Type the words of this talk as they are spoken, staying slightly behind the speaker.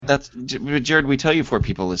That's Jared. We tell you 4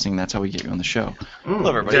 people listening. That's how we get you on the show. Hello,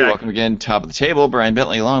 everybody. Jack. Welcome again. Top of the table. Brian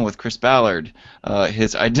Bentley, along with Chris Ballard,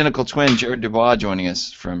 his identical twin Jared DuBois, joining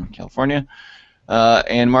us from California,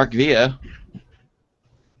 and Mark Villa.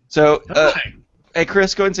 So, hey,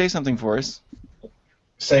 Chris, go ahead and say something for us.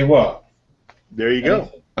 Say what? There you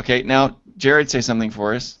go. Okay, now Jared, say something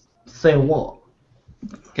for us. Say what?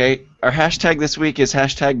 Okay, our hashtag this week is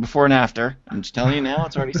hashtag before and after. I'm just telling you now,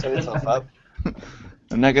 it's already set itself up.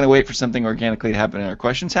 I'm not going to wait for something organically to happen in our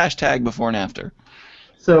questions. Hashtag before and after.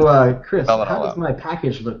 So, Chris, Spell it how all does out. my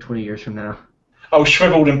package look 20 years from now? Oh,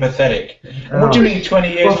 shriveled and pathetic. What do you mean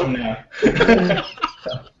 20 years from now?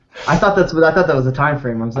 I thought that was a time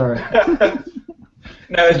frame. I'm sorry.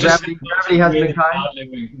 No, it's just Gravity hasn't been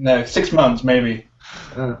kind? No, 6 months maybe.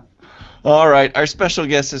 All right, our special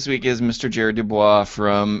guest this week is Mr. Jared DuBois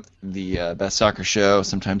from the Best Soccer Show,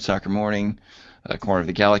 Sometimes Soccer Morning, Corner of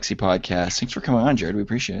the Galaxy podcast. Thanks for coming on, Jared. We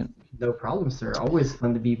appreciate it. No problem, sir. Always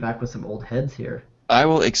fun to be back with some old heads here. I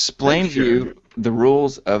will explain to you the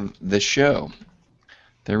rules of the show.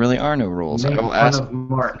 There really are no rules. Make I will fun ask. of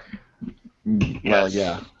Mark. Well,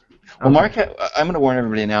 yeah. Well, Mark, I'm going to warn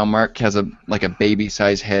everybody now. Mark has a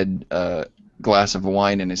baby-sized head glass of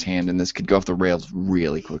wine in his hand, and this could go off the rails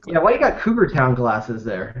really quickly. Yeah, why you got Cougar Town glasses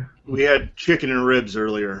there? We had chicken and ribs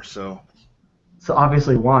earlier, so. So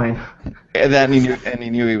obviously wine. And he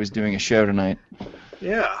knew he was doing a show tonight.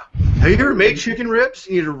 Yeah. Have you ever made chicken ribs?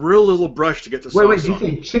 You need a real little brush to get the sauce Wait, did you on.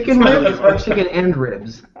 say chicken ribs or chicken and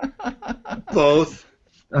ribs? Both.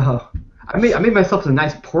 Oh, I made myself a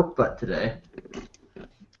nice pork butt today.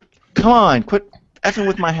 Come on, quit effing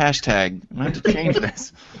with my hashtag. I have to change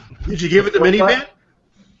this. Did you give it the Pork minivan? butt?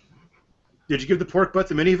 Did you give the pork butt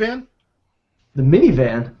the minivan? The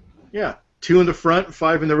minivan? Yeah. 2 in the front and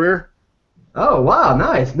 5 in the rear. Oh, wow,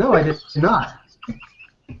 nice. No, I did not.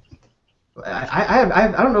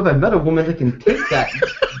 I don't know if I've met a woman that can take that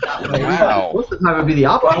way. Wow. Most of the time it would be the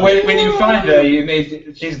opposite. Well, when you find her,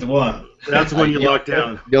 she's the one. That's when you lock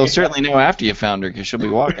down. You'll certainly know after you found her because she'll be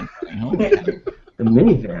walking. The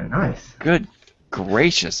minivan, nice. Good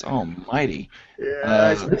gracious almighty.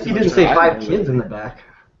 Yeah. At least you didn't say 5 kids in the back.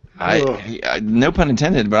 No pun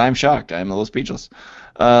intended, but I'm shocked. I'm a little speechless.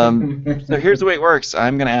 So here's the way it works.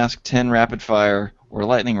 I'm going to ask 10 rapid-fire or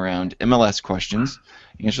lightning round MLS questions.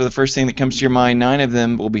 You answer the first thing that comes to your mind. 9 of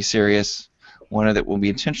them will be serious. 1 of them will be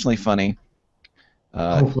intentionally funny.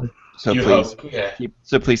 Hopefully. So You please, hope,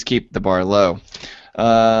 yeah. please keep the bar low.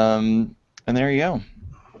 And there you go.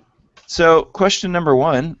 So question number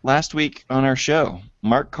 1. Last week on our show,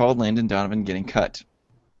 Mark called Landon Donovan getting cut.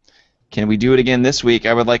 Can we do it again this week?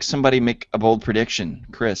 I would like somebody make a bold prediction.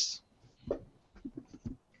 Chris.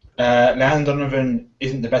 Landon Donovan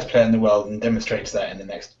isn't the best player in the world and demonstrates that in the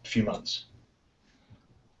next few months.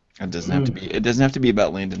 It doesn't have to be. It doesn't have to be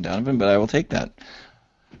about Landon Donovan, but I will take that.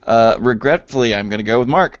 Regretfully, I'm going to go with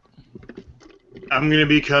Mark. I'm going to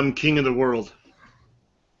become king of the world.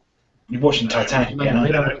 You're watching Titanic, Like, yeah.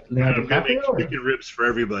 Leonardo I'm going to make DiCaprio, or- chicken ribs for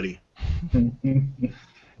everybody.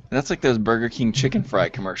 That's like those Burger King chicken fry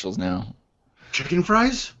commercials now. Chicken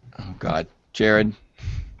fries? Oh God, Jared.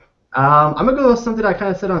 I'm going to go with something I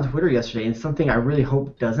kind of said on Twitter yesterday, and something I really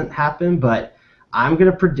hope doesn't happen, but I'm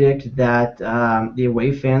going to predict that the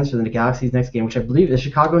away fans for the Galaxy's next game, which I believe is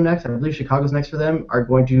Chicago next, I believe Chicago's next for them, are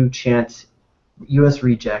going to chant U.S.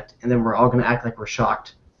 reject, and then we're all going to act like we're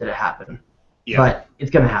shocked that it happened. Yeah. But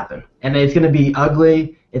it's going to happen. And it's going to be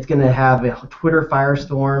ugly. It's going to have a Twitter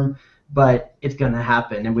firestorm, but it's going to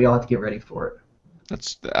happen, and we all have to get ready for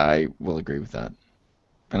it. I will agree with that.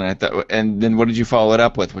 And then what did you follow it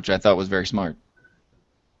up with, which I thought was very smart?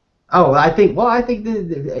 Oh, I think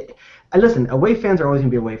listen, away fans are always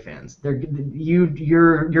going to be away fans.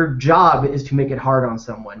 Your job is to make it hard on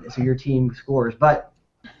someone so your team scores. But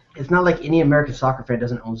it's not like any American soccer fan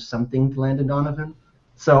doesn't own something to Landon Donovan.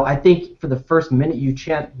 So I think for the first minute you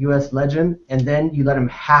chant U.S. legend, and then you let him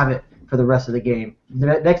have it for the rest of the game. The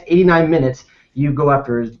next 89 minutes, you go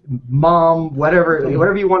after his mom, whatever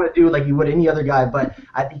you want to do, like you would any other guy. But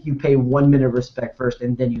I think you pay 1 minute of respect first,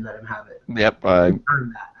 and then you let him have it. Yep, I Earn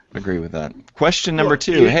that. agree with that. Question number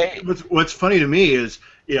 2. Hey, What's funny to me is,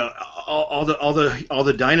 all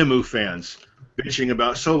the Dynamo fans bitching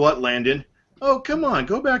about, so what, Landon? Oh, come on,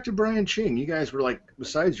 go back to Brian Ching. You guys were like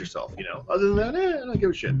besides yourself, Other than that, I don't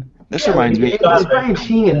give a shit. this reminds me. Brian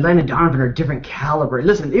Ching and Landon Donovan are different caliber.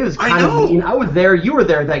 Listen, it was kind of mean. I was there. You were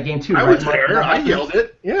there at that game too, I right? was there. I yelled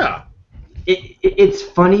it. Yeah. It's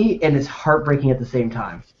funny and it's heartbreaking at the same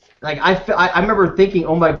time. Like I remember thinking,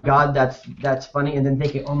 oh my God, that's funny, and then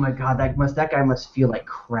thinking, oh my God, that guy must feel like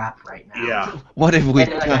crap right now. Yeah. What have we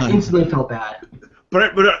And I done? instantly felt bad.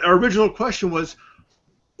 But our original question was,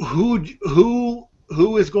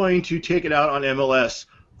 who is going to take it out on MLS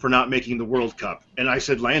for not making the World Cup? And I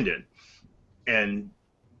said Landon. And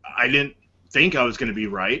I didn't think I was going to be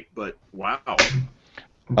right, but wow.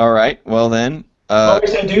 All right. Well then.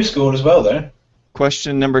 Do scored as well, though.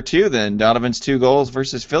 Question number 2 then. Donovan's 2 goals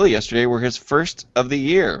versus Philly yesterday were his first of the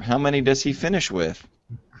year. How many does he finish with,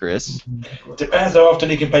 Chris? Depends how often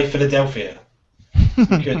he can play Philadelphia.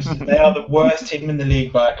 Because they are the worst team in the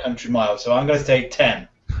league by a country mile. So I'm going to say 10.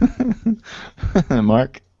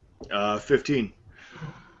 Mark? 15.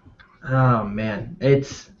 Oh man,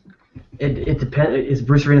 it depends. Is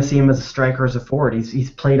Bruce going to see him as a striker or as a forward?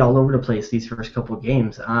 He's played all over the place these first couple of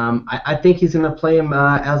games. I think he's going to play him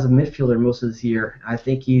as a midfielder most of this year. I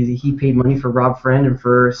think he paid money for Rob Friend and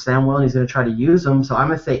for Samwell, and he's going to try to use him. So I'm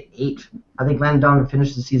going to say 8. I think Landon Donovan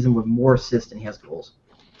finished the season with more assists than he has goals.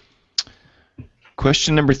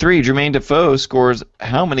 Question number 3. Jermaine Defoe scores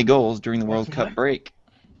how many goals during the World Cup break?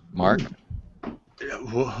 Mark?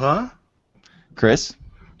 Huh? Chris?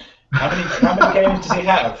 How many games does he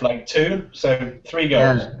have? Like 2? So 3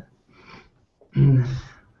 goals.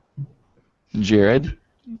 Jared?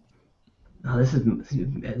 Oh, this is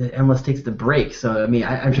MLS takes the break. So I mean,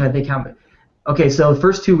 I'm trying to think how. Okay, so the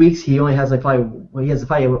first 2 weeks he only has he has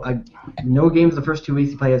no games the first 2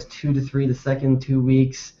 weeks. He probably has 2 to 3 the second 2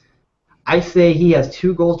 weeks. I say he has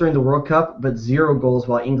 2 goals during the World Cup, but 0 goals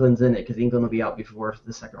while England's in it because England will be out before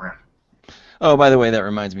the second round. Oh, by the way, that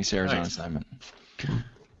reminds me, Sarah's on assignment.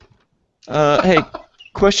 Hey,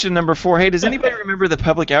 question number 4. Hey, does anybody remember the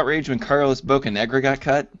public outrage when Carlos Bocanegra got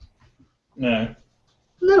cut? No.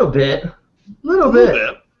 Little bit.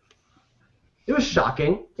 It was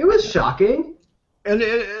shocking. And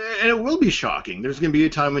it will be shocking. There's going to be a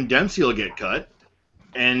time when Dempsey will get cut.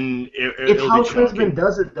 And it's how Klinsmann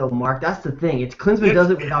does it, though, Mark. That's the thing. Klinsmann does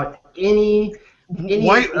it without any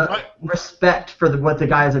respect for what the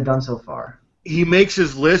guys have done so far. He makes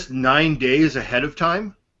his list 9 days ahead of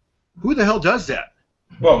time. Who the hell does that?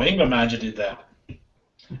 Well, the England manager did that.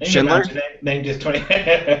 Schindler? Named his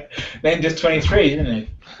 23, didn't he?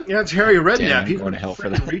 Yeah, it's Harry Redknapp. Damn, He's going a to hell for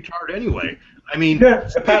freaking that. retard anyway. I mean, Yeah,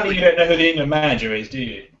 apparently you don't know who the England manager is, do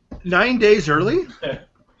you? 9 days early?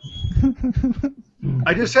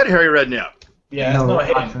 I just said Harry Redknapp. Yeah, it's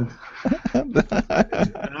not him.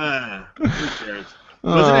 Who cares?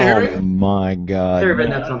 Wasn't it Harry? Oh, my God. Harry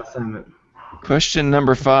Redknapp's on assignment. Question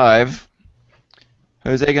number 5.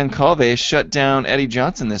 Jose Goncalves shut down Eddie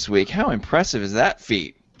Johnson this week. How impressive is that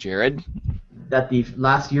feat, Jared? That the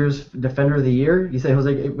last year's Defender of the Year? You said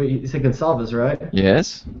Gonçalves, right?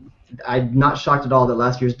 Yes. I'm not shocked at all that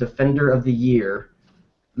last year's Defender of the Year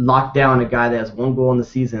locked down a guy that has 1 goal in the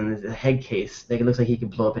season. It's a head case that looks like he could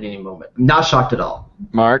blow up at any moment. Not shocked at all.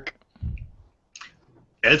 Mark?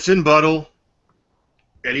 Edson Buttle,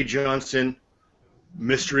 Eddie Johnson,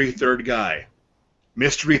 mystery third guy.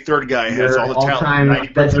 Mystery third guy has all the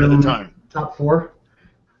talent 90% of the time. Top 4?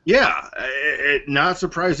 Yeah, not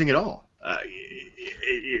surprising at all.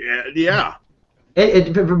 Yeah.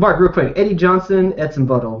 Mark, real quick. Eddie Johnson, Edson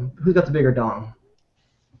Buttle. Who's got the bigger dong?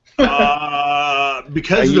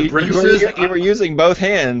 Because of the braces. You were using both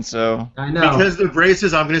hands, so. I know. Because of the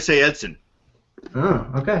braces, I'm going to say Edson. Oh,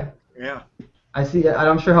 okay. Yeah. I see.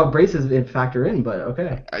 I'm sure how braces factor in, but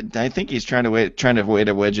okay. I think he's trying to wait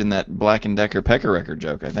a wedge in that Black and Decker Pecker record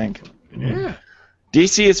joke, I think. Yeah.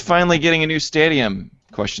 DC is finally getting a new stadium.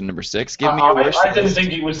 Question number 6. Give me your wish I didn't list.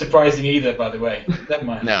 think it was surprising either, by the way. Never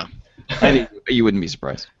mind. No. I think you wouldn't be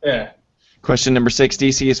surprised. Yeah. Question number 6.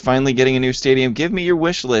 DC is finally getting a new stadium. Give me your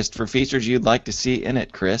wish list for features you'd like to see in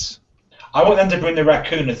it, Chris. I want them to bring the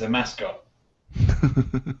raccoon as a mascot.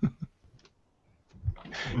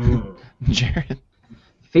 Jared?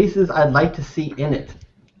 Faces I'd like to see in it.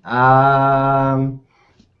 Man,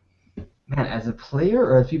 as a player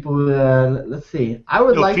or as people, let's see. I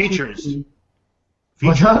would like features. to see...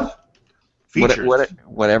 Features. What's up? Features.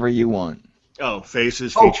 Whatever you want. Oh,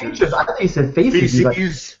 faces, Oh, features. features. I thought you said faces.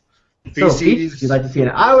 Feces. So features you'd like to see in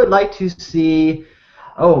it. I would like to see...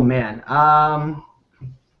 Oh, man.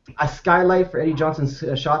 A skylight for Eddie Johnson's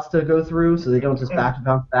shots to go through so they don't just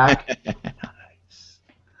bounce back.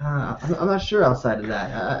 I'm not sure outside of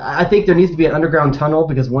that. I think there needs to be an underground tunnel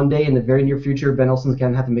because one day in the very near future, Ben Olsen's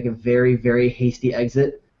going to have to make a very, very hasty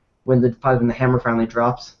exit when the hammer finally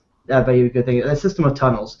drops. That'd be a good thing. A system of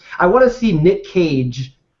tunnels. I want to see Nick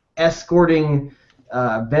Cage escorting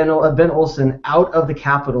Ben Olsen out of the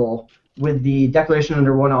Capitol with the Declaration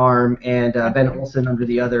under one arm and Ben Olsen under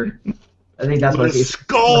the other. I think that's With what his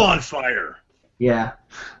skull on fire. Yeah.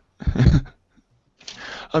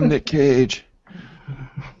 I'm Nick Cage.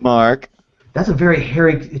 Mark. That's a very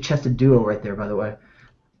hairy-chested duo right there, by the way.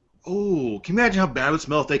 Oh, can you imagine how bad it would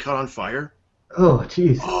smell if they caught on fire? Oh,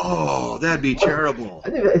 jeez. Oh, that'd be terrible. I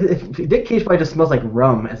think Dick Cage probably just smells like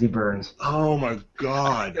rum as he burns. Oh my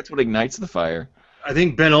God. That's what ignites the fire. I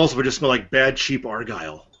think Ben Olsen would just smell like bad, cheap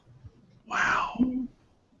Argyle. Wow.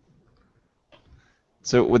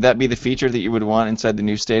 So would that be the feature that you would want inside the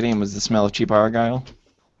new stadium? Was the smell of cheap Argyle?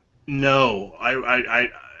 No,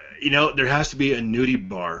 there has to be a nudie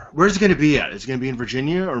bar. Where's it going to be at? Is it going to be in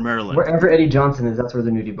Virginia or Maryland? Wherever Eddie Johnson is, that's where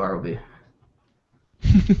the nudie bar will be.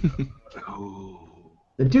 Oh.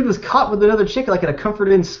 The dude was caught with another chick like at a Comfort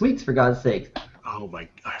Inn Suites, for God's sake. Oh my!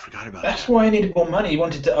 I forgot about That's that. why he needed more money. He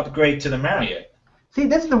wanted to upgrade to the Marriott. See,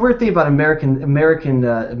 that's the weird thing about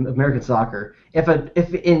American soccer. If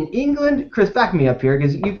in England, Chris, back me up here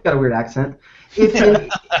because you've got a weird accent. If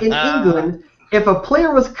in England, if a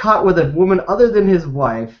player was caught with a woman other than his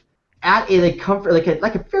wife at a comfort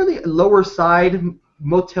like a fairly lower side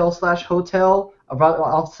motel/hotel about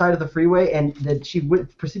outside of the freeway, and that she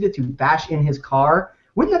proceeded to bash in his car,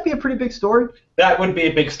 wouldn't that be a pretty big story? That would be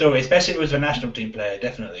a big story, especially if it was a national team player,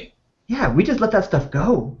 definitely. Yeah, we just let that stuff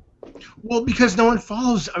go. Well, because no one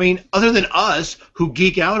follows. I mean, other than us who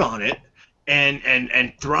geek out on it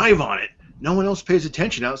and thrive on it, no one else pays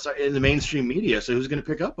attention outside in the mainstream media. So who's going to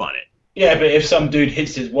pick up on it? Yeah, but if some dude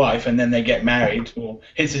hits his wife and then they get married, or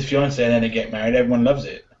hits his fiancée and then they get married, everyone loves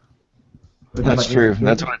it. That's true.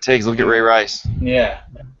 That's what it takes. Look at Ray Rice. Yeah.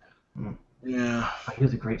 Yeah. He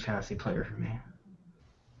was a great fantasy player for me.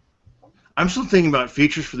 I'm still thinking about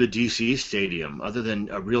features for the DC stadium, other than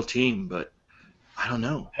a real team, but I don't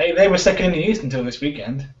know. Hey, they were second in the East until this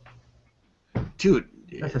weekend. Dude,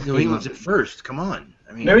 That's a New steam England's up. at first. Come on.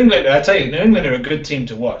 I mean, New England, I tell you, New England are a good team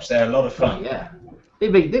to watch. They're a lot of fun. Yeah. They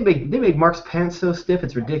make Mark's pants so stiff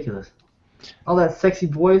it's ridiculous. All that sexy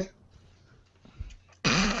boys.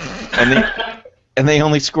 And they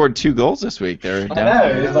only scored 2 goals this week. They're I down.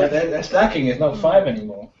 know, it's like they're stacking. It's not 5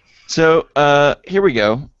 anymore. So here we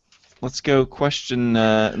go. Let's go. Question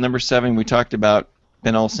number 7. We talked about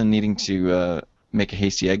Ben Olsen needing to make a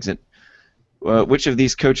hasty exit. Which of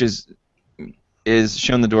these coaches is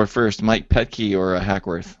shown the door first, Mike Petke or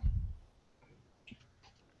Hackworth?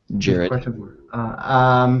 Jared.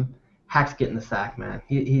 Hack's getting the sack, man.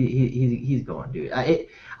 He's going, dude.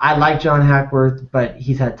 I like John Hackworth, but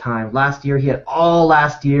he's had time. Last year, he had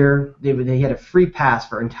he had a free pass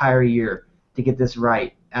for an entire year to get this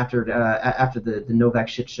right after the Novak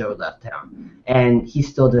shit show left town, and he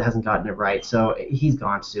still hasn't gotten it right. So he's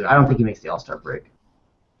gone soon. I don't think he makes the All-Star break.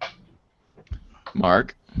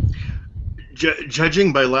 Mark.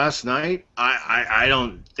 Judging by last night, I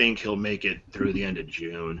don't think he'll make it through the end of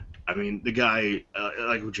June. I mean, the guy,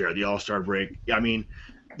 like Jared, the All-Star break. I mean,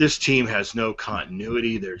 this team has no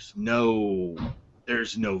continuity. There's no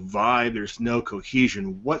vibe. There's no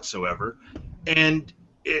cohesion whatsoever, and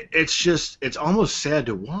it's almost sad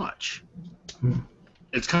to watch.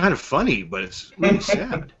 It's kind of funny, but it's really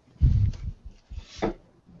sad.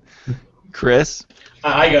 Chris.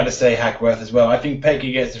 I got to say Hackworth as well. I think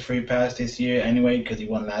Petke gets a free pass this year anyway because he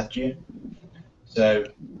won last year. So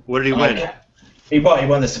What did he win? He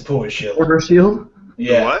won the Supporters Shield. Supporter Shield?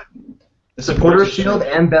 Yeah. The what? The Supporter Shield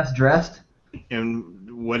and Best Dressed?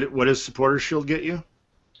 And what does Supporters Shield get you?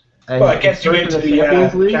 Well, it gets you into the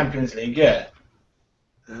Champions League, yeah.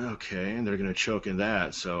 Okay, and they're going to choke in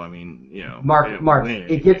that. So I mean, Mark, win.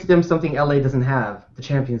 it gets them something LA doesn't have, the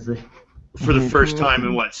Champions League. For the first time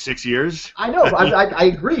in what, 6 years? I know, I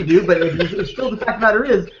agree, dude. But it's still the fact of the matter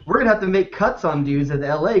is, we're gonna have to make cuts on dudes at the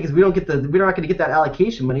LA because we're not gonna get that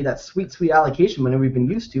allocation money, that sweet allocation money we've been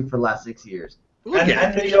used to for the last 6 years.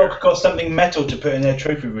 And New York got something metal to put in their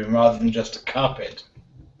trophy room rather than just a carpet.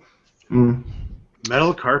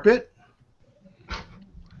 Metal carpet?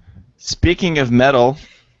 Speaking of metal,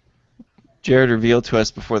 Jared revealed to us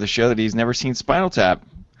before the show that he's never seen Spinal Tap.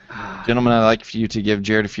 Gentlemen, I'd like for you to give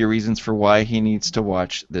Jared a few reasons for why he needs to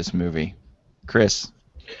watch this movie. Chris.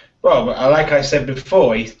 Well, like I said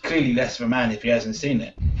before, he's clearly less of a man if he hasn't seen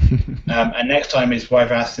it. And next time his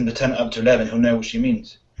wife asks him to turn it up to 11, he'll know what she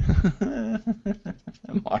means.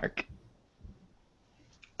 Mark.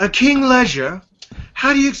 A King Leisure?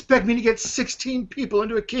 How do you expect me to get 16 people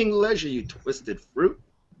into a King Leisure, you twisted fruit?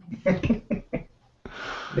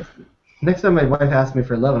 Next time my wife asks me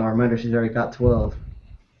for 11, I'll remind her she's already got 12.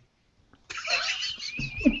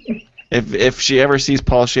 If she ever sees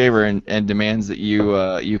Paul Shaver and demands that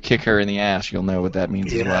you kick her in the ass, you'll know what that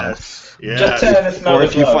means as well. Yes. Just tell her it's not Or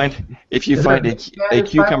his love. if you find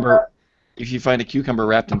a cucumber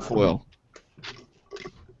wrapped in foil.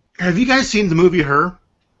 Have you guys seen the movie Her?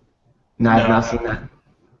 No, I've not seen that.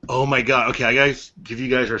 Oh my God! Okay, I gotta give you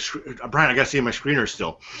guys Brian. I gotta see my screener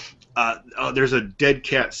still. There's a dead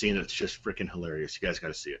cat scene that's just freaking hilarious. You guys got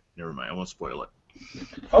to see it. Never mind, I won't spoil it.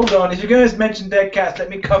 Hold on, if you're going to mention dead cats, let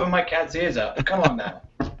me cover my cat's ears up. Come on now.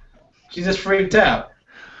 She just freaked out.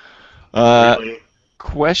 Really?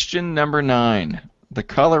 Question number 9. The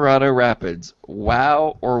Colorado Rapids.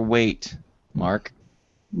 Wow or wait, Mark?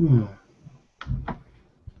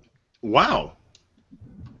 Wow.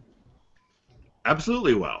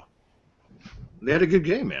 Absolutely wow. They had a good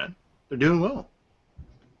game, man. They're doing well.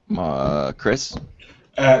 Chris?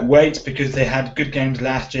 Wait, because they had good games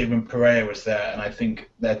last year when Pereira was there, and I think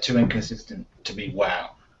they're too inconsistent to be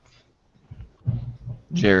wow.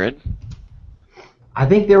 Jared? I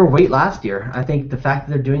think they were weight last year. I think the fact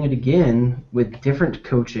that they're doing it again with different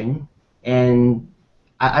coaching, and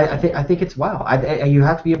I think it's wow. You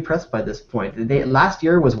have to be impressed by this point. Last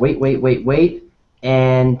year was wait,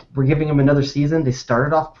 and we're giving them another season. They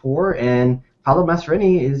started off poor, and Paolo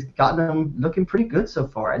Mastroeni has gotten them looking pretty good so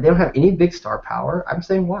far. They don't have any big star power. I'm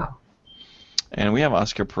saying wow. And we have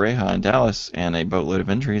Oscar Pareja in Dallas and a boatload of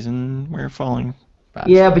injuries, and we're falling fast.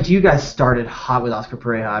 Yeah, but you guys started hot with Oscar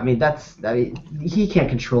Pareja. I mean, he can't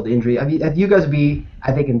control the injury. I mean, you guys would be,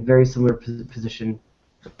 I think, in very similar position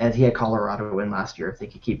as he had Colorado in last year if they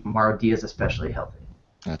could keep Mauro Diaz especially healthy.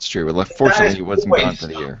 That's true. But fortunately, he wasn't gone for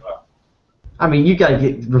the year. I mean, you got to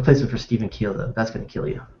get replacement for Stephen Keel, though. That's going to kill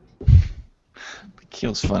you.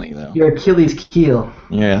 Keel's funny, though. Your Achilles Keel.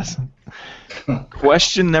 Yes.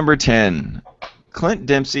 Question number 10. Clint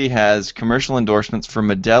Dempsey has commercial endorsements for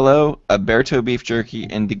Modelo, Alberto Beef Jerky,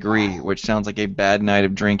 and Degree, which sounds like a bad night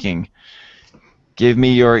of drinking. Give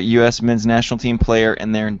me your U.S. men's national team player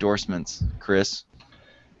and their endorsements, Chris.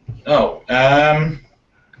 Oh,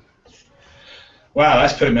 wow,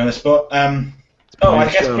 that's putting me on the spot.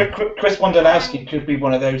 I guess Chris Wondolowski could be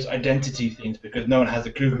one of those identity things because no one has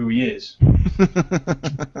a clue who he is.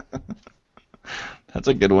 That's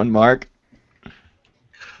a good one, Mark.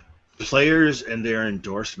 Players and their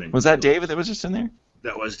endorsement. Was that David that was just in there?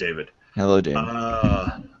 That was David. Hello, David. You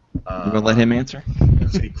want to let him answer?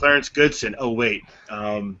 Let's see. Clarence Goodson. Oh, wait.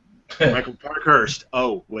 Michael Parkhurst.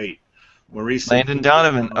 Oh, wait. Maurice. Landon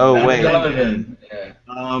Donovan. Oh, wait. Donovan. Yeah.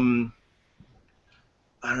 I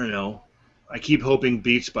don't know. I keep hoping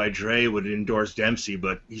Beats by Dre would endorse Dempsey,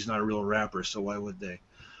 but he's not a real rapper, so why would they?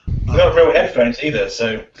 Not real headphones either,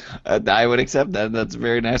 so. I would accept that. That's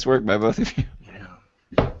very nice work by both of you.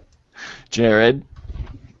 Yeah. Jared?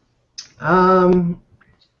 I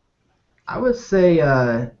would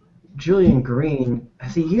say Julian Green.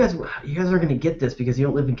 See, you guys aren't going to get this because you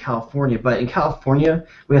don't live in California, but in California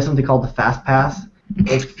we have something called the Fast Pass.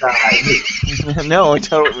 It's No, I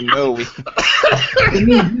don't know. it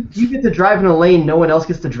means you get to drive in a lane no one else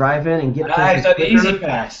gets to drive in and get. It's like the easy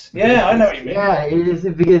pass. Yeah, I know what you mean. Yeah, it is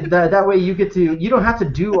because that way you don't have to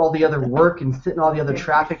do all the other work and sit in all the other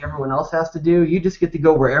traffic everyone else has to do. You just get to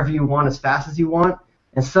go wherever you want as fast as you want,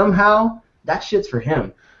 and somehow that shit's for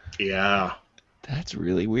him. Yeah. That's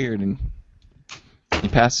really weird. And he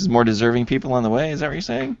passes more deserving people on the way. Is that what you're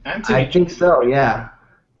saying? I think so. Yeah.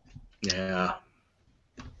 Yeah.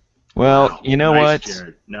 Well, Wow. you know Nice, what?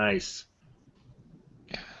 Jared. Nice.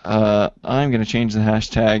 I'm going to change the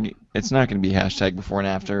hashtag. It's not going to be hashtag before and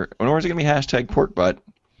after, nor is it going to be hashtag pork butt.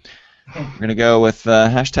 We're going to go with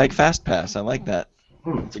hashtag fast pass. I like that.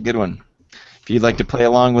 It's a good one. If you'd like to play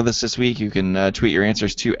along with us this week, you can tweet your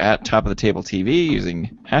answers to @TopOfTheTableTV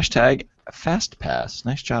using hashtag FastPass.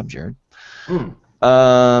 Nice job, Jared.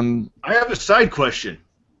 I have a side question.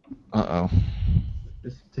 Uh-oh.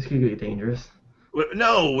 This could get dangerous.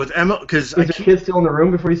 No, with Emma, because Is the kid still in the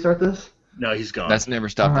room before you start this? No, he's gone. That's never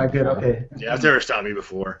stopped All him right, good. before. Okay. Yeah, that's never stopped me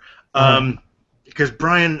before. Because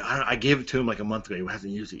Brian, I gave it to him like a month ago. He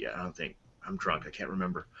hasn't used it yet. I don't think. I'm drunk. I can't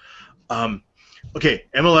remember. Okay,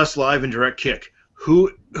 MLS Live and Direct Kick.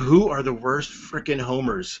 Who are the worst frickin'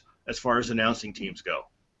 homers as far as announcing teams go?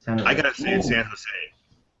 I gotta say it's San Jose.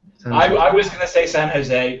 I was going to say San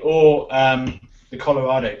Jose or the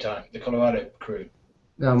Colorado crew.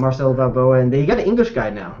 Marcelo Balboa, and you got an English guy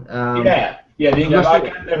now. I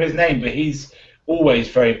can't know his name, but he's always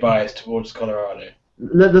very biased towards Colorado.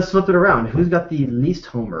 Let's flip it around. Who's got the least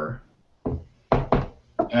homer?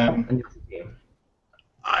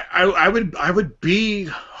 I would be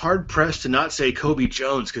hard pressed to not say Kobe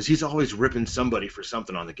Jones because he's always ripping somebody for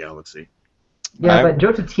something on the Galaxy. Yeah, but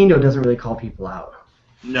Joe Tutino doesn't really call people out.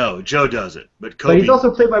 No, Joe doesn't, but Kobe. But he's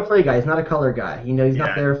also a play-by-play guy. He's not a color guy. He's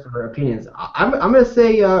not there for opinions. I'm going to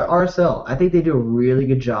say RSL. I think they do a really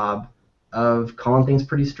good job of calling things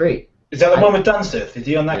pretty straight. Is that the one with Dunsteth? Is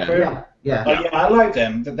he on that crew? Yeah. Oh, yeah, I like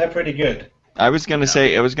them. They're pretty good. I was gonna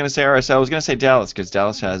say RSL. I was gonna say Dallas because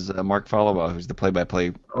Dallas has Mark Followaw, who's the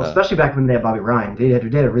play-by-play Well, especially back when they had Bobby Ryan. They had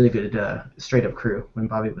a really good straight-up crew when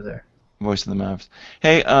Bobby was there. voice of the Mavs.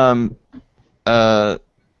 Hey,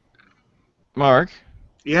 Mark,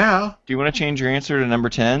 Yeah. do you want to change your answer to number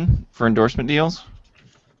 10 for endorsement deals?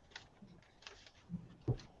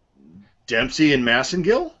 Dempsey and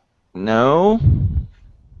Massengill? No.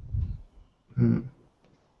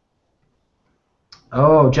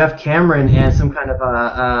 Oh, Jeff Cameron and some kind of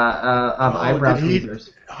eyebrow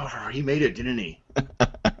tweezers. Oh, he made it, didn't he?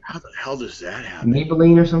 How the hell does that happen?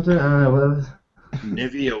 Maybelline or something? I don't know. What was...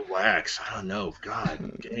 Nivea wax. I don't know. God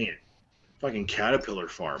dang it. Fucking Caterpillar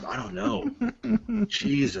Farm. I don't know.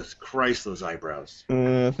 Jesus Christ, those eyebrows.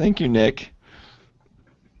 Thank you, Nick.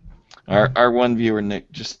 Our one viewer,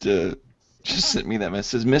 Nick, just sent me that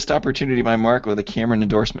message. Says missed opportunity by Mark with a Cameron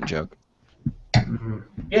endorsement joke. You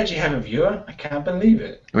actually have a viewer? I can't believe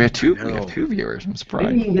it. We have two. No. We have two viewers. I'm surprised.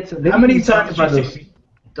 Maybe you can get some. How many times did you see?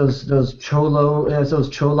 Those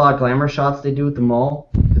chola glamour shots they do at the mall?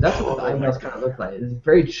 'Cause that's what the eyebrows kind of look like. It's a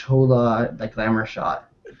very chola like glamour shot.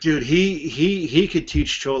 Dude, he could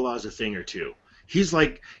teach Cholas a thing or two. He's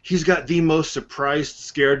got the most surprised,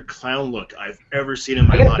 scared clown look I've ever seen in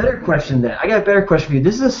my I got life. a better question then. I got a better question for you.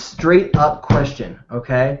 This is a straight up question,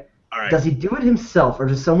 okay? All right. Does he do it himself or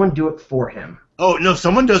does someone do it for him? Oh no,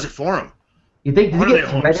 someone does it for him. You think does What he are get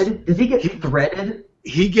they, Holmes? threaded? Does he get threaded?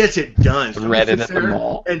 He gets it done. Threaded He sits at the there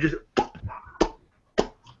mall. and just.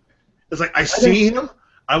 It's like I see him.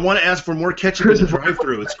 I want to ask for more ketchup in the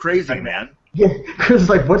drive-through. It's crazy, man. Yeah, Chris is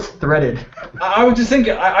like, what's threaded? I was just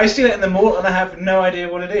thinking, I see that in the mall and I have no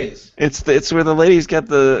idea what it is. It's where the lady's got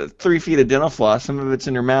the 3 feet of dental floss. Some of it's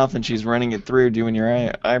in her mouth, and she's running it through, doing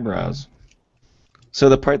your eyebrows. So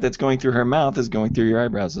the part that's going through her mouth is going through your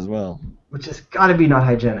eyebrows as well. Which has got to be not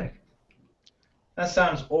hygienic. That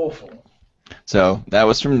sounds awful. So that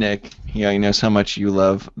was from Nick. He knows how much you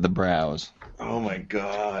love the brows. Oh my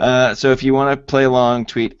god. So if you want to play along,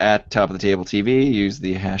 tweet at Top of the Table TV. Use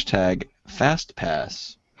the hashtag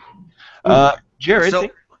FastPass. Jared, So-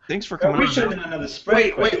 thanks for We coming should have on. done another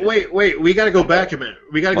spread. Wait. We got to go back a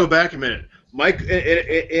minute. Mike,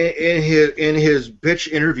 in his bitch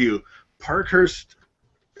interview, Parkhurst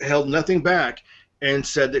held nothing back and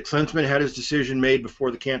said that Klinsmann had his decision made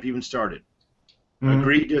before the camp even started.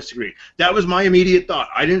 Agree, disagree. That was my immediate thought.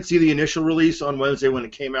 I didn't see the initial release on Wednesday when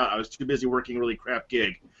it came out. I was too busy working a really crap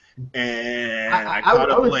gig. And I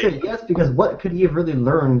caught up would late. say yes, because what could he have really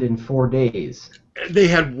learned in 4 days? They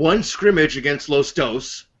had one scrimmage against Los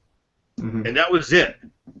Dos, and that was it.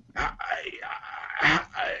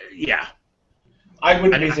 Yeah. I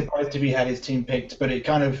wouldn't be surprised if he had his team picked, but it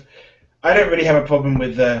kind of... I don't really have a problem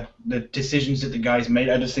with the decisions that the guys made.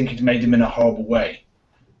 I just think he's made them in a horrible way.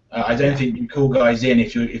 I don't think you call guys in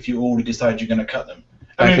if you already decide you're going to cut them.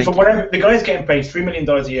 I mean, for whatever the guy's getting paid $3 million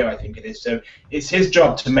a year, I think it is. So it's his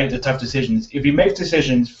job to make the tough decisions. If he makes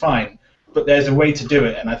decisions, fine, but there's a way to do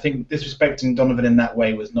it. And I think disrespecting Donovan in that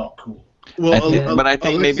way was not cool. Well, I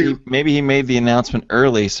think maybe he made the announcement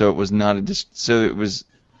early, so it was not so it was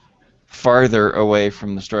farther away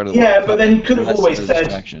from the start of the Yeah, World but Cup, then he could have less always of a said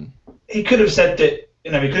distraction. he could have said that he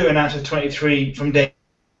could have announced the 23 from day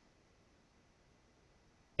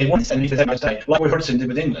one and he said like Roy Hodgson did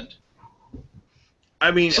with England. I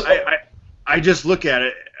mean, I just look at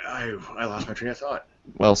it. I lost my train of thought.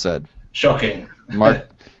 Well said. Shocking. Mark,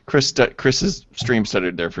 Chris's stream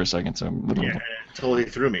stuttered there for a second, so I'm a little. Yeah, it totally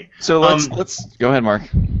threw me. So let's go ahead, Mark.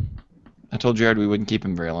 I told Jared we wouldn't keep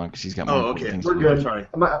him very long because he's got more Oh, important okay. things We're to good. do. Sorry.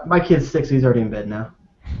 My kid's 6, so he's already in bed now.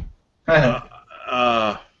 Never.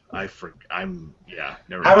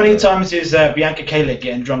 How many times is Bianca Kalick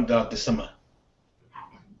getting drunk dialed this summer?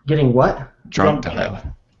 Getting what? Drunk Drunk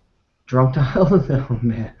dial. Drunk dial? Oh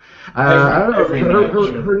man. I don't know. Every night,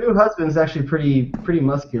 sure. Her new husband's actually pretty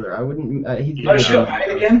muscular. I wouldn't. He's Oh, she got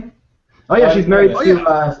married again? Oh yeah, she's married Oh,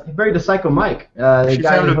 to he's married to Psycho Mike. The She's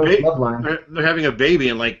guy having who a hosts baby. Loveline. They're having a baby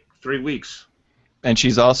in like 3 weeks. And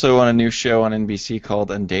she's also on a new show on NBC called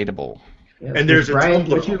Undateable. Yeah, And there's a Brian,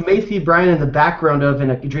 Tumblr. which you may see Brian in the background of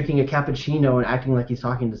drinking a cappuccino and acting like he's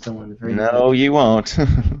talking to someone. Very No, you won't.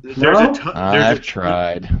 I've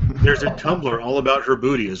tried. There's a Tumblr all about her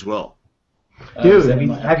booty as well. Dude, So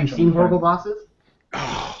have you seen Horrible Bosses?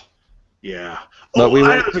 Oh, yeah. But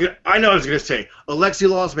I know I was going to say. Alexi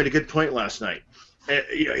Laws made a good point last night.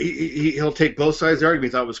 He'll take both sides of the argument. He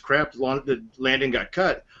thought it was crap that Landon got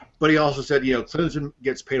cut. But he also said, Klinsmann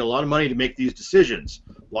gets paid a lot of money to make these decisions.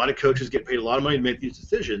 A lot of coaches get paid a lot of money to make these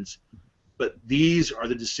decisions. But these are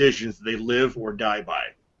the decisions they live or die by.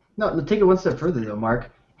 No, take it one step further though,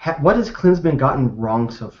 Mark. What has Klinsmann gotten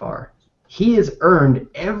wrong so far? he has earned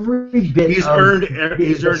every bit He's of earned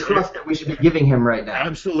the trust that we should be giving him right now.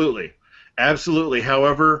 Absolutely. Absolutely.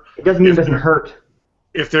 However, It doesn't mean it doesn't hurt.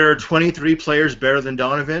 if there are 23 players better than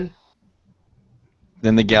Donovan,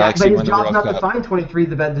 Then the Galaxy but won his the job's World not Cup. to find 23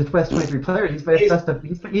 the best 23 players.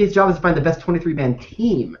 His job is to find the best 23-man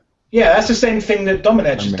team. Yeah, that's the same thing that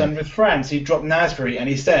Domenech has done with France. He dropped Nasri, and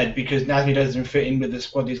he said because Nasri doesn't fit in with the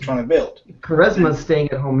squad he's trying to build. Quaresma's staying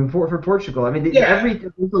at home for Portugal. I mean,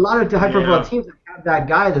 there's a lot of high-profile teams that have that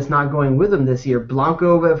guy that's not going with them this year.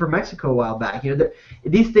 Blanco for Mexico a while back. You know,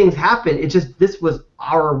 these things happen. It's just this was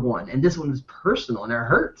our one, and this one is personal, and it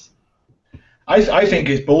hurts. I think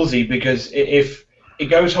it's ballsy because if it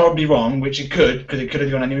goes horribly wrong, which it could, because it could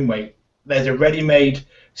have gone any way, there's a ready-made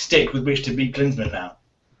stick with which to beat Klinsmann now.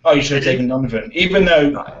 Oh, you should have taken Donovan. Even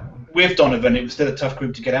though with Donovan, it was still a tough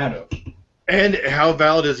group to get out of. and how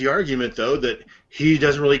valid is the argument, though, that he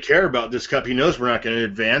doesn't really care about this cup? He knows we're not going to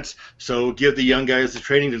advance, so give the young guys the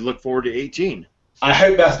training to look forward to 18. I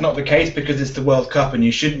hope that's not the case because it's the World Cup, and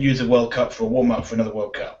you shouldn't use a World Cup for a warm-up for another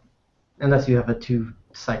World Cup. Unless you have a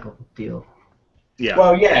 2-cycle deal. Yeah.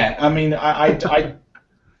 Well, yeah. I mean, I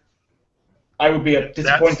would be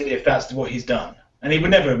disappointed if that's what he's done, and he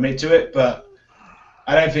would never admit to it. But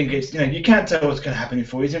I don't think it's you can't tell what's going to happen in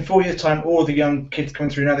 4 years. In 4 years' time, all the young kids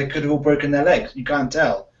coming through now, they could have all broken their legs. You can't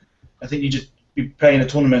tell. I think you just be playing a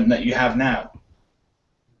tournament that you have now.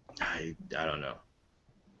 I don't know.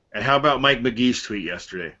 And how about Mike McGee's tweet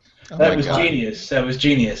yesterday? That was genius. That was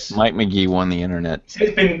genius. Mike McGee won the internet.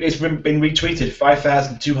 It's been retweeted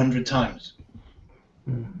 5,200 times.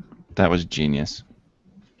 That was genius.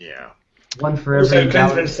 Yeah. One for Also, every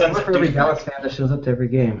Klinsmann's Dallas, son's one for every a Dallas fan that shows up to every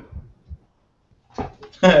game.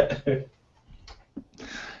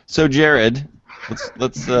 So Jared,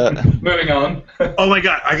 let's Moving on. Oh my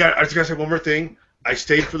God! I just gotta say one more thing. I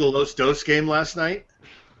stayed for the Los Dos game last night,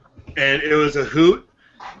 and it was a hoot.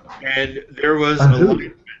 And there was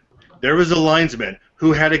a linesman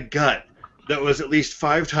who had a gut that was at least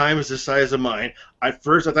 5 times the size of mine. At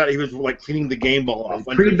first, I thought he was like cleaning the game ball off.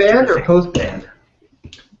 Pre-band or post-band?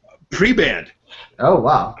 Pre-band. Oh,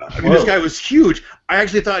 wow. I mean, this guy was huge. I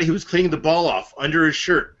actually thought he was cleaning the ball off under his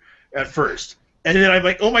shirt at first, and then I'm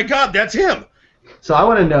like, oh my God, that's him. So I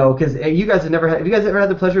want to know, because have you guys ever had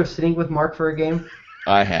the pleasure of sitting with Mark for a game?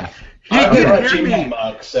 I have. He could hear me.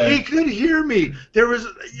 Mark, so. He could hear me. There's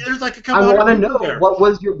like a couple. I want to know there. what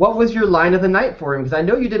was your line of the night for him, because I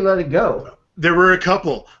know you didn't let it go. There were a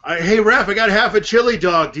couple. Hey, ref, I got half a chili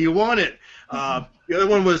dog. Do you want it? The other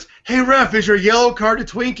one was, hey, ref, is your yellow card a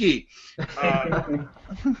Twinkie?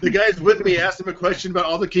 The guys with me asked him a question about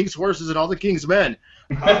all the King's horses and all the King's men.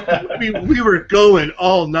 We were going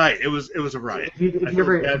all night. It was a riot.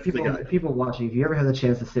 If people watching, if you ever have the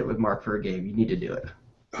chance to sit with Mark for a game, you need to do it.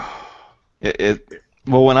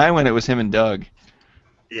 Well, when I went, it was him and Doug.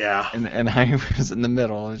 Yeah. And I was in the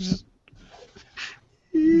middle. It was just.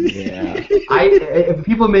 Yeah. If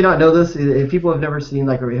people may not know this, if people have never seen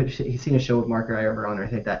seen a show with Mark or I ever on or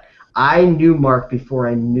anything like that, I knew Mark before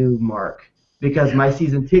I knew Mark because my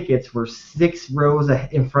season tickets were 6 rows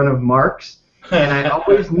in front of Mark's, and I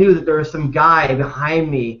always knew that there was some guy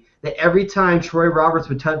behind me that every time Troy Roberts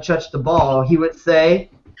would touch the ball, he would say,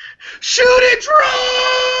 "Shoot it,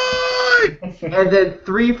 Troy!" And then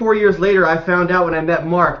 3-4 years later, I found out when I met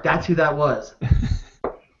Mark, that's who that was.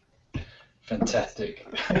 Fantastic.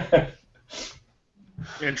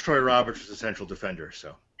 And Troy Roberts was a central defender,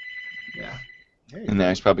 so. Yeah. Hey. And now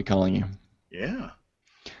he's probably calling you. Yeah.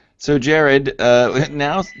 So, Jared,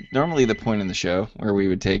 now's normally the point in the show where we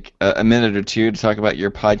would take a minute or two to talk about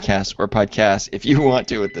your podcast or podcasts, if you want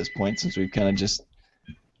to at this point, since we've kind of just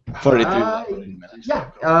floated through.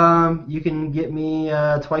 Yeah. You can get me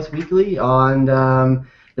twice weekly on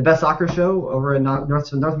the Best Soccer Show over at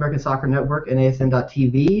North American Soccer Network,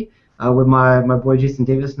 NASN.TV. With my boy Jason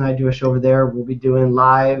Davis and I do a show over there. We'll be doing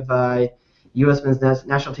live U.S. men's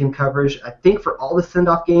national team coverage. I think for all the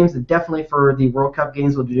send-off games, and definitely for the World Cup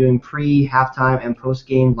games, we'll be doing pre, halftime, and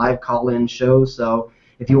post-game live call-in shows. So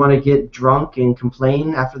if you want to get drunk and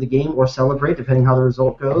complain after the game or celebrate, depending how the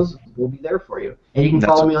result goes, we'll be there for you. And you can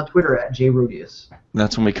follow me on Twitter at jrodius.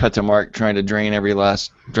 That's when we cut to Mark trying to drain every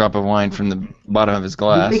last drop of wine from the bottom of his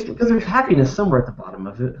glass. Because there's happiness somewhere at the bottom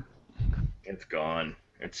of it. It's gone.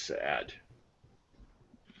 It's sad.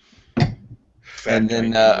 And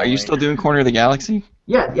then, are you still doing Corner of the Galaxy?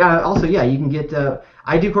 Yeah. Also, you can get.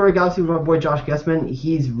 I do Corner of the Galaxy with my boy Josh Guessman.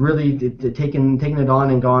 He's really taken it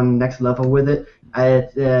on and gone next level with it.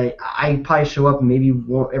 I probably show up maybe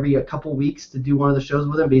every couple weeks to do one of the shows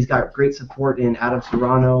with him, but he's got great support in Adam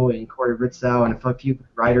Serrano and Corey Ritzow and a few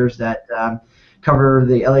writers that cover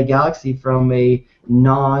the LA Galaxy from a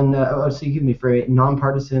nonpartisan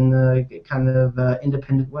kind of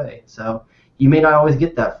independent way. So you may not always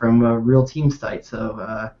get that from a real team site.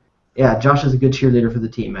 So yeah, Josh is a good cheerleader for the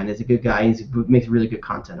team, man. He's a good guy. He makes really good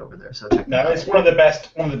content over there. So check that out. It's one of the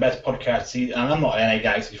best podcasts. And I'm not an LA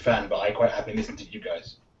Galaxy fan, but I quite happily listen to you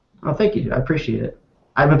guys. Oh, thank you, dude. I appreciate it.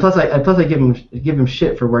 Plus I give him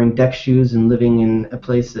shit for wearing deck shoes and living in a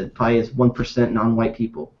place that probably is 1% non-white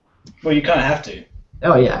people. Well, you kind of have to.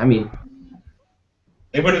 Oh yeah, I mean.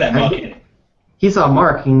 They wouldn't let Mark in. He saw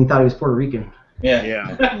Mark and he thought he was Puerto Rican. Yeah.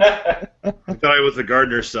 Yeah. I thought I was the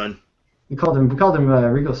gardener's son. We called him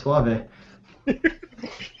Rico Suave.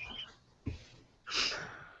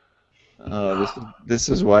 This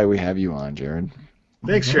is why we have you on, Jared.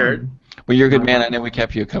 Thanks, Jared. Well, you're a good man. I know we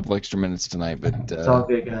kept you a couple extra minutes tonight, but It's all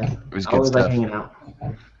good, guys. it was I good always stuff. like hanging out.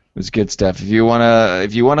 It was good stuff. If you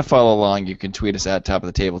wanna follow along, you can tweet us at Top of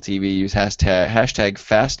the Table TV. Use hashtag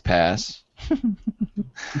FastPass,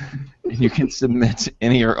 and you can submit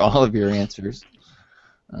any or all of your answers.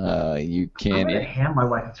 You I'm can. gonna hand my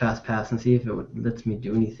wife a fast pass and see if it lets me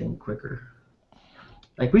do anything quicker.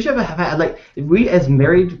 Like we should have if we as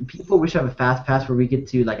married people, we should have a fast pass where we get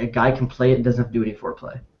to a guy can play it and doesn't have to do any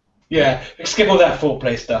foreplay. Yeah, skip all that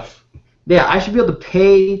foreplay stuff. Yeah, I should be able to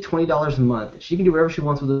pay $20 a month. She can do whatever she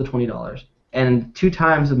wants with the $20, and 2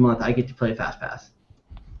 times a month I get to play fast pass.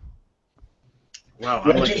 Wow,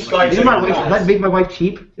 Yeah, I'm just like, like- Does that make my wife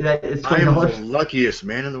cheap? That is I am $20. the luckiest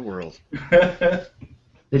man in the world.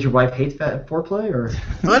 Did your wife hate foreplay, or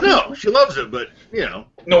I know she loves it, but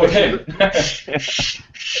Not with him.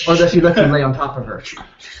 or does she let you lay on top of her? she's in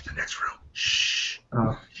the next room. Shh.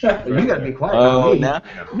 Oh, you gotta be quiet. Oh, not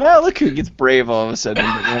me. now look who gets brave all of a sudden.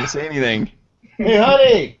 Doesn't want to say anything. Hey,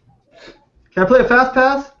 honey. Can I play a fast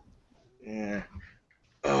pass? Yeah.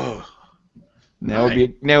 Oh. Now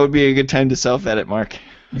would be a good time to self-edit, Mark.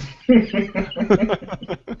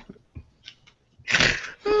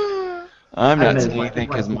 I'm I not know, saying like, anything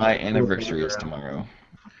because my anniversary is tomorrow.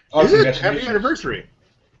 Oh, Is it? Happy congratulations. anniversary.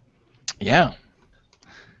 Yeah.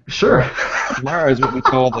 Sure. Tomorrow is what we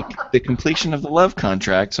call the completion of the love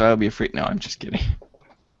contract, so I'll be free. No, I'm just kidding.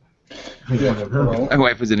 Yeah, well, My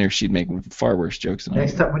wife was in here, she'd make far worse jokes than I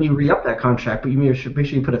Next would. time when you re-up that contract, but you make sure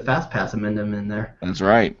you put a fast pass amendment in there. That's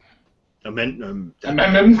right. Amendment.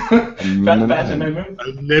 Amendment. Fast amendment.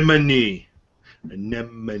 Anemone.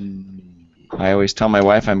 Anemone. I always tell my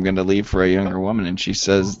wife I'm going to leave for a younger woman, and she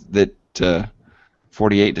says that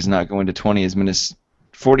 48 does not go into 20 as many as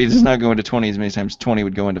 40 does not go into 20 as many times 20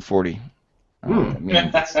 would go into 40. I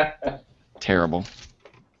mean, it's terrible.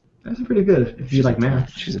 That's pretty good if you like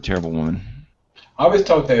math. She's a terrible woman. I was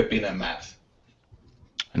told there would be no math.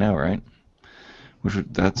 I know, right?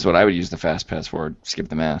 That's what I would use the fast pass for. Skip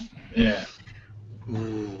the math. Yeah.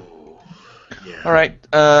 Ooh. Yeah. All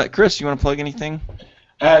right, Chris, you want to plug anything?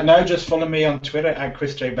 No, just follow me on Twitter at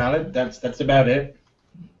Chris J. Ballard. That's about it.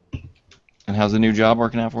 And how's the new job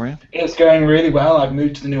working out for you? It's going really well. I've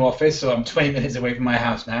moved to the new office, so I'm 20 minutes away from my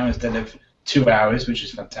house now instead of 2 hours, which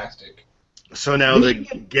is fantastic. So now the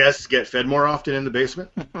guests get fed more often in the basement?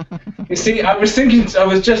 You see, I was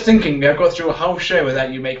just thinking, I got through a whole show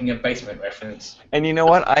without you making a basement reference. And you know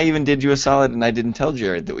what? I even did you a solid, and I didn't tell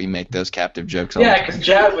Jared that we make those captive jokes all the Yeah, time. because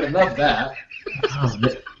Jared would have loved that. Oh,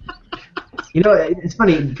 you know, it's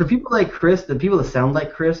funny for people like Chris, the people that sound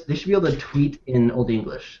like Chris, they should be able to tweet in Old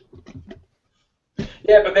English.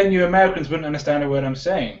 Yeah, but then you Americans wouldn't understand a word I'm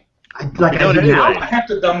saying. I don't do anyway. now. I have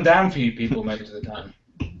to dumb down for you people most of the time.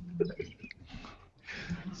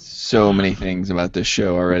 So many things about this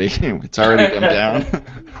show already. It's already dumbed down.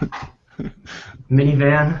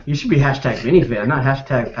 Minivan. You should be hashtag minivan, not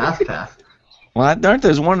hashtag fast pass. Well, aren't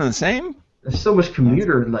those one and the same? There's so much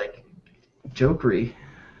commuter jokery.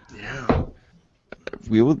 Yeah.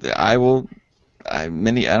 I don't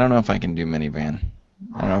know if I can do minivan.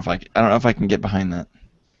 I don't know if I can get behind that.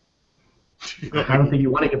 I don't think you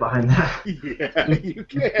want to get behind that. Yeah, you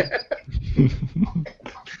can.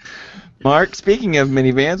 Mark, speaking of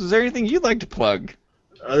minivans, was there anything you'd like to plug?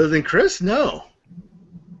 Other than Chris, no.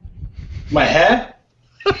 My hair?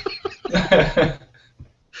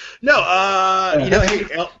 No, hey,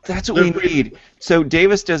 That's what we need. So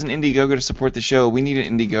Davis does an Indiegogo to support the show. We need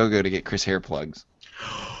an Indiegogo to get Chris hair plugs.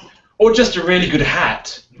 Or just a really good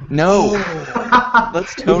hat. No.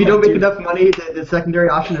 Let's If you totally don't make do- enough money, the secondary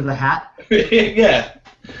option is a hat. Yeah.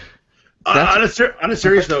 on a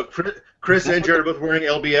serious note, Chris and Jared are both wearing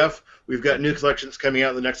LBF. We've got new collections coming out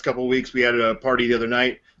in the next couple of weeks. We had a party the other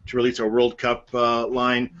night to release our World Cup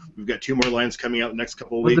line. We've got 2 more lines coming out in the next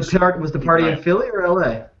couple of Was weeks. the party in Philly or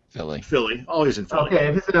LA? Philly. Philly, always in Philly. Okay,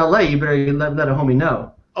 if it's in LA, you better let a homie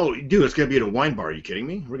know. Oh, dude, it's gonna be at a wine bar. Are you kidding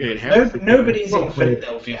me? We're gonna get hammered. Nobody's in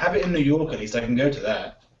Philadelphia. Have it in New York at least. I can go to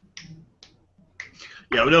that.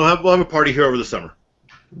 Yeah, we'll have a party here over the summer.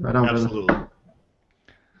 Right on, brother. Absolutely.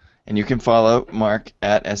 And you can follow Mark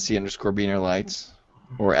at SC_BeanerLights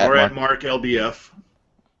or at Mark LBF.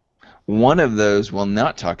 One of those will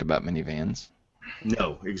not talk about minivans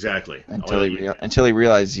No, exactly. until he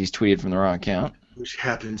realizes he's tweeted from the wrong account. Which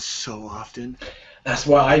happens so often. That's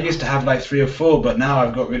why I used to have like 3 or 4, but now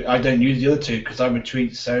I don't use the other 2 because I would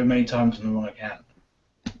tweet so many times on the wrong account.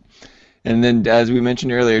 And then, as we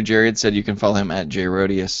mentioned earlier, Jared said you can follow him at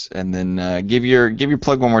JRodius, and then give your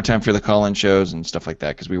plug one more time for the call-in shows and stuff like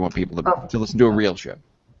that, because we want people to listen to a real show.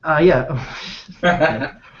 Yeah.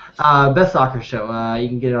 Best Soccer Show. You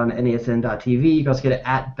can get it on NASN.TV. You can also get it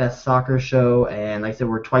at Best Soccer Show, and like I said,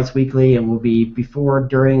 we're twice weekly, and we'll be before,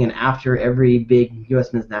 during, and after every big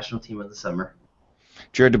U.S. men's national team of the summer.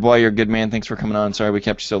 Jared DuBois, you're a good man. Thanks for coming on. Sorry we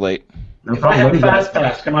kept you so late. No If I have problem. Fast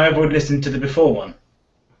Pass, can I avoid listening to the before one?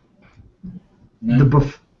 No.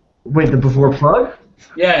 The before plug?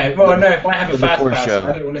 Yeah, well, no, if I have a The Fast before Pass, show.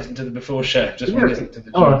 I don't want to listen to the before show. Just want to listen to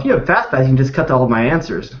the Oh, if you have Fast Pass, you can just cut all of my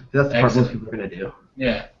answers. That's the part most Excellent. people are going to do.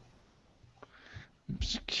 Yeah. I'm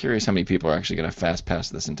just curious how many people are actually going to fast pass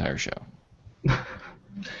this entire show.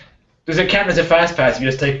 Does it count as a Fast Pass if you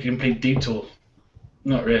just take a complete detour?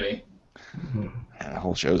 Not really. And the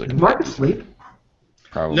whole show's a Is Mark asleep?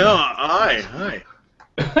 probably. No, hi.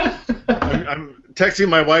 I'm texting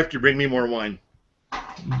my wife to bring me more wine.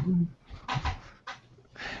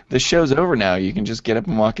 The show's over now. You can just get up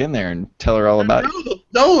and walk in there and tell her all about it.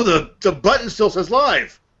 No, the button still says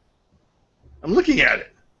live. I'm looking at it.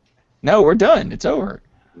 No, we're done. It's over.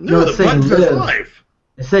 No, it's the button saying says live. live.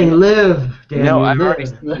 It's saying live, Dan. No, I've live.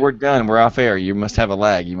 already. We're done. We're off air. You must have a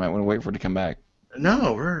lag. You might want to wait for it to come back.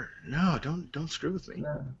 No, don't screw with me.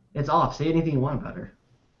 No, it's off. Say anything you want about her.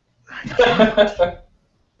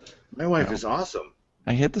 My wife is awesome.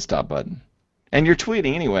 I hit the stop button. And you're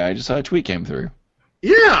tweeting anyway. I just saw a tweet came through.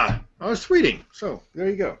 Yeah, I was tweeting. So there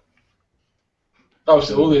you go. Oh,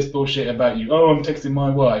 so all this bullshit about you. Oh, I'm texting my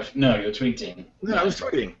wife. No, you're tweeting. No, I was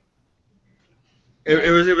tweeting.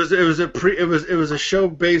 It was a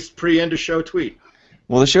show-based pre-end of show tweet.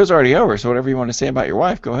 Well, the show's already over, so whatever you want to say about your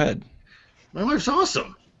wife, go ahead. My wife's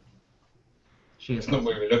awesome. It's not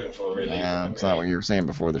what we were looking for, really. Yeah, it's not what you were saying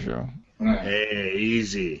before the show. No. Hey,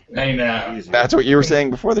 easy. Hey, now. Easy. That's what you were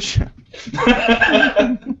saying before the show.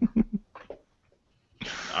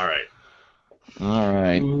 All right. All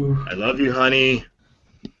right. Ooh. I love you, honey.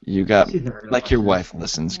 You got, She's never gonna like watch your this. wife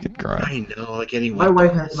listens. Good girl. I know, like anyone. My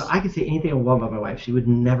wife has. I could say anything I want about my wife. She would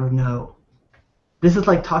never know. This is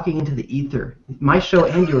like talking into the ether. My show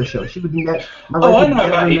and your show. She would never. My Oh, wife I would know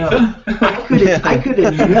about never know. Ethan. I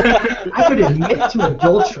could admit to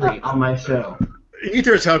adultery on my show.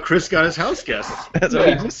 Ether is how Chris got his house guests. That's what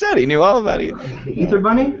he just said. He knew all about it. The ether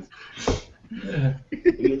bunny. The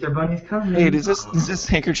ether bunny's coming. Hey, does this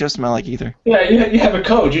handkerchief smell like ether? Yeah, you have a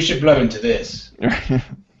cold. You should blow into this.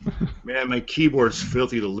 Man, my keyboard's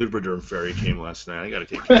filthy. The Lubriderm fairy came last night. I got to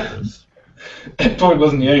take care of this. It probably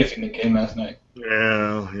wasn't the only thing that came last night.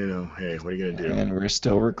 Yeah, hey, what are you going to do? And we're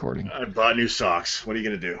still recording. I bought new socks. What are you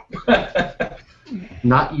going to do?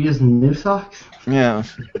 Not using new socks. Yeah.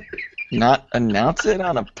 Not announce it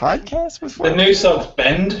on a podcast before? The new socks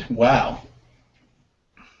bend? Wow.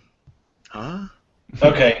 Huh?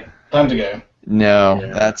 Okay, time to go. No,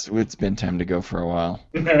 Yeah. it's been time to go for a while.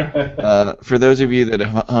 For those of you that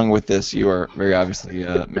have hung with this, you are very obviously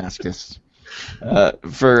masochists.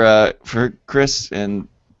 For Chris and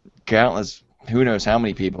countless, who knows how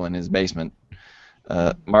many people in his basement,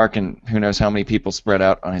 Mark and who knows how many people spread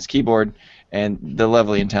out on his keyboard, and the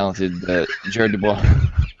lovely and talented Jared DuBois.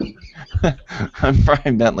 I'm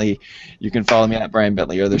Brian Bentley. You can follow me at Brian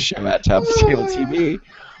Bentley or the show at Top of the Table TV,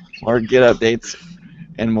 or get updates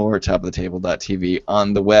and more at topoftheTable.tv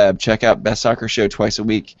on the web. Check out Best Soccer Show twice a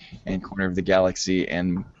week and Corner of the Galaxy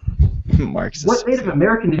and Marxist. What Native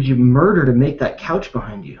American did you murder to make that couch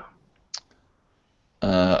behind you?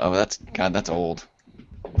 That's old.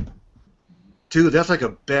 Dude, that's like a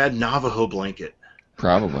bad Navajo blanket.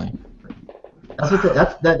 Probably. That's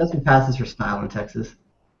what passes for style in Texas.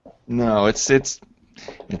 No, it's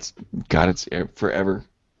forever.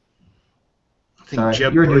 I think Sorry,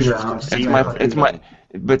 Jeb you're Bush doing was wrong. conceived.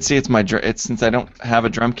 But see, it's since I don't have a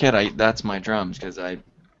drum kit, that's my drums because I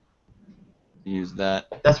use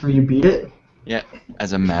that. That's where you beat it. Yeah,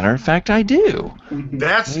 as a matter of fact, I do.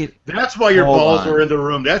 That's Wait, why your hold balls on. were in the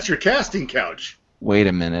room. That's your casting couch. Wait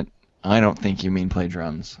a minute. I don't think you mean play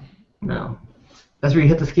drums. No. That's where you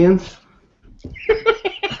hit the skins.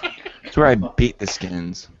 It's where I beat the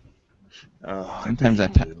skins. Oh, Sometimes I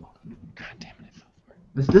bet you do. God damn it.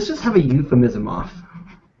 Let's just have a euphemism off.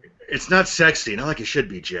 It's not sexy, not like it should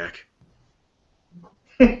be, Jack.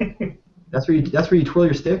 That's where you twirl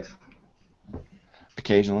your sticks.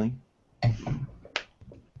 Occasionally.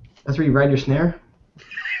 That's where you ride your snare.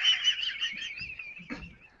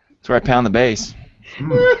 That's where I pound the bass.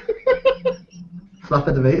 Fluff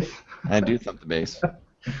at the bass. I do thump the bass.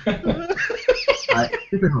 Alright.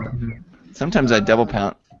 Sometimes I double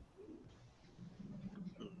pound.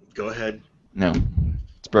 Go ahead. No,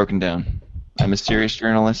 it's broken down. I'm a serious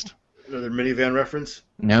journalist. Another minivan reference?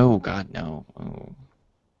 No, God, no. Oh.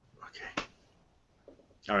 Okay.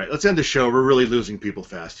 All right, let's end the show. We're really losing people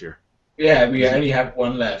fast here. Yeah, we only have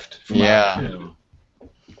one left. Yeah.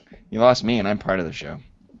 You lost me, and I'm part of the show.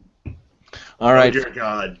 All right. Oh, dear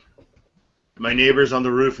God. My neighbor's on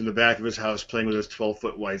the roof in the back of his house playing with his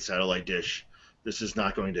 12-foot wide satellite dish. This is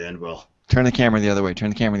not going to end well. Turn the camera the other way. Turn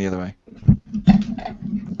the camera the other way.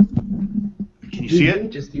 Can you see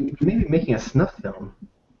it? You may be making a snuff film.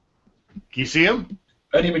 Can you see him?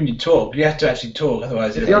 Only when you talk. You have to actually talk,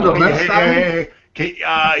 otherwise Is he on the left Hey, side? hey, hey,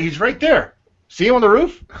 hey. He's right there. See him on the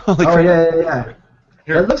roof? Holy Oh crap. yeah.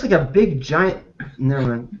 Here. That looks like a big giant. Never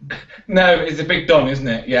mind. No, it's a big dong, isn't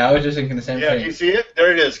it? Yeah, I was just thinking the same Yeah, thing. can you see it?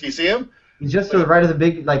 There it is. Can you see him? He's just to the right of the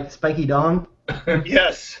big, like, spiky dong.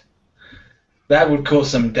 Yes. That would cause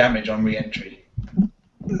some damage on re-entry.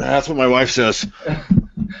 That's what my wife says.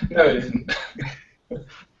 No, it isn't.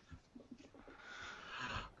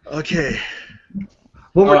 Okay.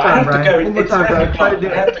 One more Oh, I time, have to Brian. go. One more It's time, Brian. 7 Try to o'clock. do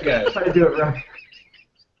I have to it. go. Try to do it right.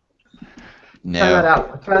 No. Try that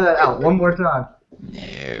out. Try that out. One more time.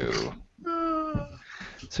 No.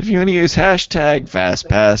 So if you want to use hashtag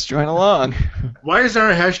FastPass, join along. Why is there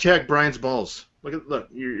a hashtag Brian's balls? Look,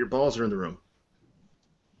 your balls are in the room.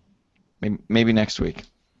 Maybe next week.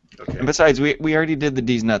 Okay. And besides, we already did the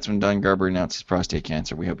D's nuts when Don Garber announced his prostate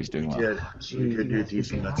cancer. We hope he's doing well. Did. Gee, We could do that's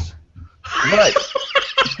decent bad. nuts. What?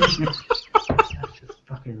 That's just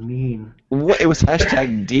fucking mean. What? It was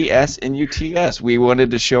hashtag DSNUTS. We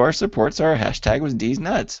wanted to show our support, so our hashtag was D's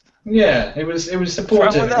nuts. Yeah, it was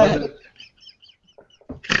supportive. What's wrong with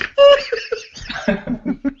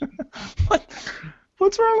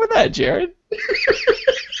What's wrong with that, Jared?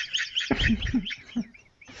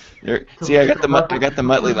 See, I got the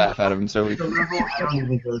Muttley laugh out of him. So The level I don't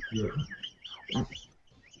even go through.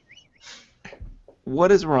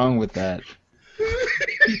 what is wrong with that?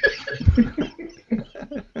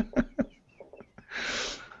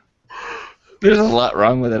 There's a lot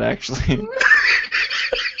wrong with it, actually.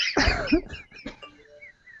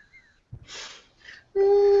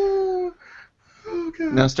 Okay.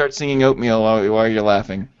 Now start singing Oatmeal while you're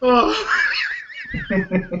laughing. Oh.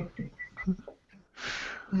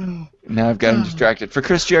 Now I've got him distracted. For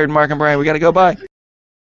Chris, Jared, Mark, and Brian, we gotta go. Bye.